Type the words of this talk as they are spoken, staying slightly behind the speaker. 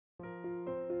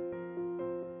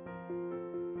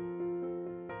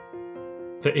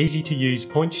The easy-to-use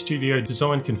PointStudio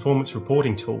Design Conformance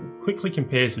reporting tool quickly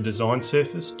compares the design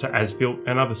surface to as-built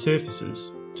and other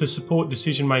surfaces to support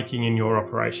decision-making in your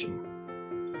operation.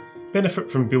 Benefit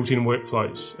from built-in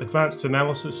workflows, advanced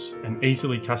analysis, and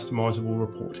easily customizable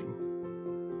reporting.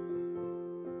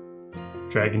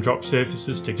 Drag and drop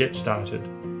surfaces to get started.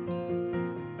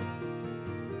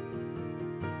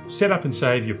 Set up and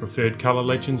save your preferred colour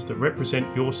legends that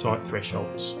represent your site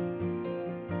thresholds.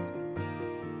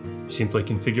 Simply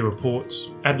configure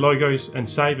reports, add logos, and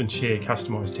save and share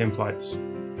customised templates.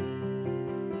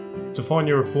 Define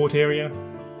your report area,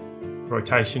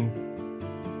 rotation,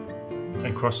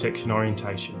 and cross-section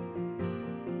orientation.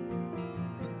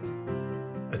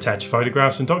 Attach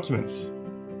photographs and documents.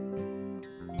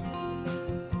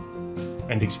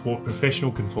 And export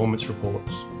professional conformance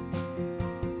reports.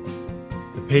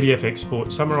 The PDF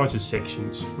export summarises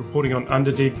sections, reporting on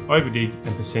underdig, overdig,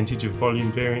 and percentage of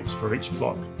volume variance for each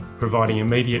block, providing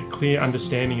immediate, clear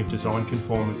understanding of design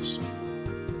conformance.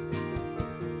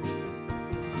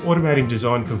 Automating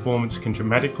design conformance can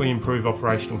dramatically improve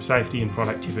operational safety and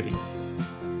productivity.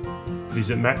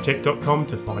 Visit maptek.com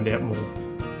to find out more.